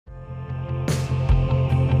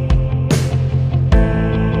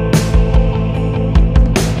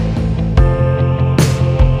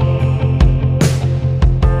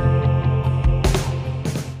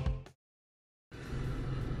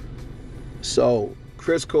So,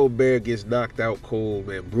 Chris Colbert gets knocked out cold,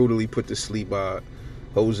 man, brutally put to sleep by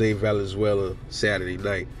Jose Valenzuela Saturday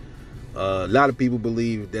night. A lot of people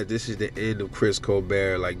believe that this is the end of Chris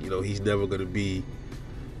Colbert. Like, he's never going to be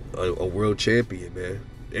a world champion, man.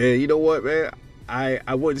 And you know what, man?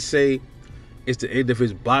 I wouldn't say it's the end of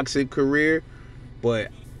his boxing career,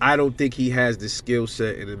 but I don't think he has the skill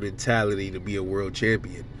set and the mentality to be a world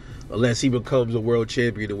champion. Unless he becomes a world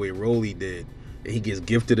champion the way Rolly did and he gets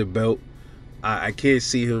gifted a belt. I can't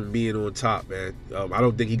see him being on top, man. I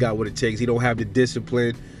don't think he got what it takes. He don't have the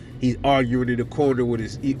discipline. He's arguing in the corner with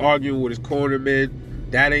his corner man.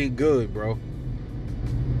 That ain't good, bro.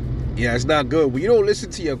 Yeah, it's not good. When you don't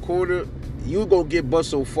listen to your corner, you gonna get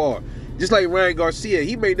bust so far. Just like Ryan Garcia,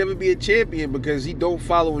 he may never be a champion because he don't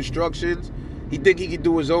follow instructions. He think he can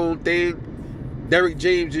do his own thing. Derrick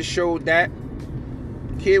James just showed that.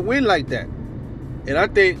 Can't win like that. And I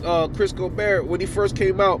think Chris Colbert, when he first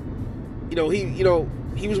came out,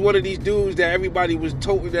 he was one of these dudes that everybody was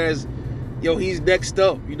toting as, he's next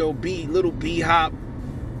up, little B-Hop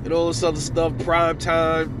and all this other stuff, prime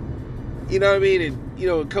time. You know what I mean?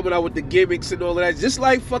 And, coming out with the gimmicks and all of that. Just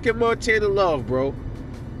like fucking Montana Love, bro.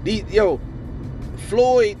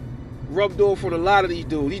 Floyd rubbed off on a lot of these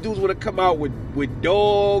dudes. These dudes want to come out with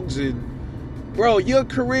dogs and, bro, your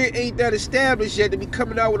career ain't that established yet to be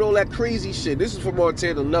coming out with all that crazy shit. This is for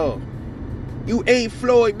Montana Love. You ain't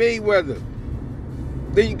Floyd Mayweather.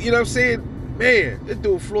 Then, you know what I'm saying? Man, this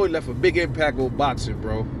dude Floyd left a big impact on boxing,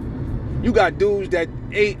 bro. You got dudes that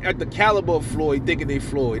ain't at the caliber of Floyd thinking they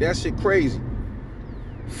Floyd. That shit crazy.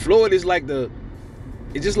 Floyd is like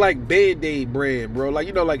it's just like Band-Aid brand, bro.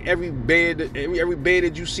 Like, like every band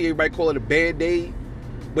that you see, everybody call it a Band-Aid.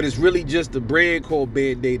 But it's really just a brand called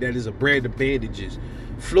Band-Aid that is a brand of bandages.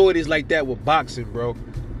 Floyd is like that with boxing, bro.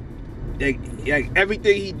 Like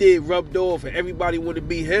everything he did rubbed off and everybody wanted to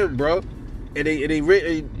be him, bro. And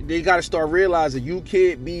they got to start realizing you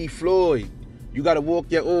can't be Floyd. You got to walk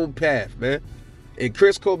your own path, man. And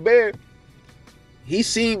Chris Colbert, he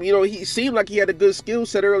seemed like he had a good skill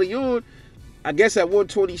set early on. I guess at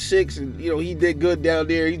 126, and he did good down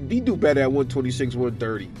there. He do better at 126,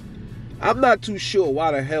 130. I'm not too sure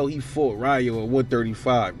why the hell he fought Rayo at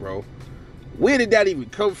 135, bro. Where did that even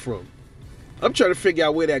come from? I'm trying to figure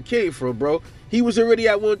out where that came from, bro. He was already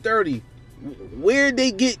at 130. Where'd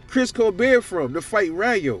they get Chris Colbert from to fight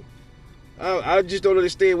Rayo? I just don't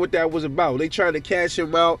understand what that was about. They trying to cash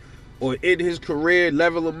him out or end his career,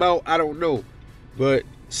 level him out. I don't know. But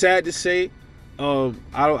sad to say, I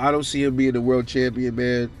don't see him being the world champion,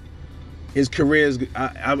 man. His career is,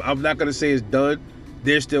 I'm not going to say it's done.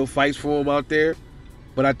 There's still fights for him out there.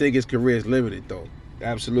 But I think his career is limited, though.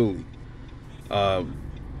 Absolutely.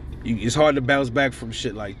 It's hard to bounce back from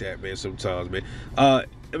shit like that, man, sometimes, man.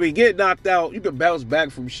 Getting knocked out, you can bounce back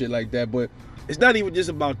from shit like that, but it's not even just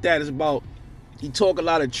about that. It's about he talk a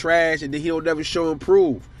lot of trash and then he don't never show and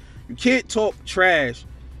prove. You can't talk trash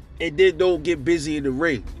and then don't get busy in the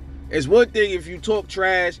ring. It's one thing if you talk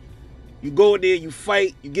trash, you go in there, you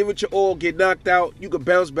fight, you give it your all, get knocked out, you can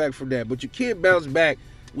bounce back from that. But you can't bounce back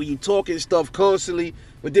when you talking stuff constantly,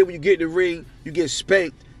 but then when you get in the ring, you get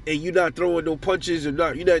spanked and you're not throwing no punches or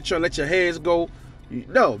you're not trying to let your hands go.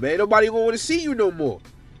 No, man, nobody gonna want to see you no more.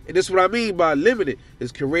 And that's what I mean by limited.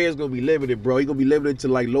 His career is going to be limited, bro. He's going to be limited to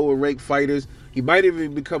like lower ranked fighters. He might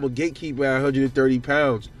even become a gatekeeper at 130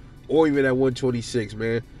 pounds or even at 126,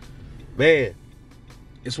 man. Man,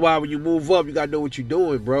 it's why when you move up, you got to know what you're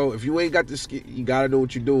doing, bro. If you ain't got the skill, you got to know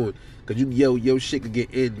what you're doing. Because your shit can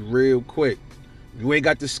get in real quick. If you ain't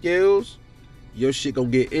got the skills, your shit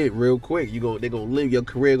going to get in real quick. They're going to live. Your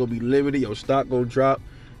career going to be limited. Your stock going to drop.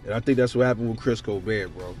 And I think that's what happened with Chris Colbert,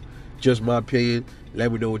 bro. Just my opinion. Let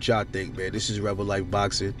me know what y'all think, man. This is Rebel Life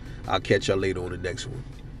Boxing. I'll catch y'all later on the next one.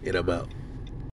 And I'm out.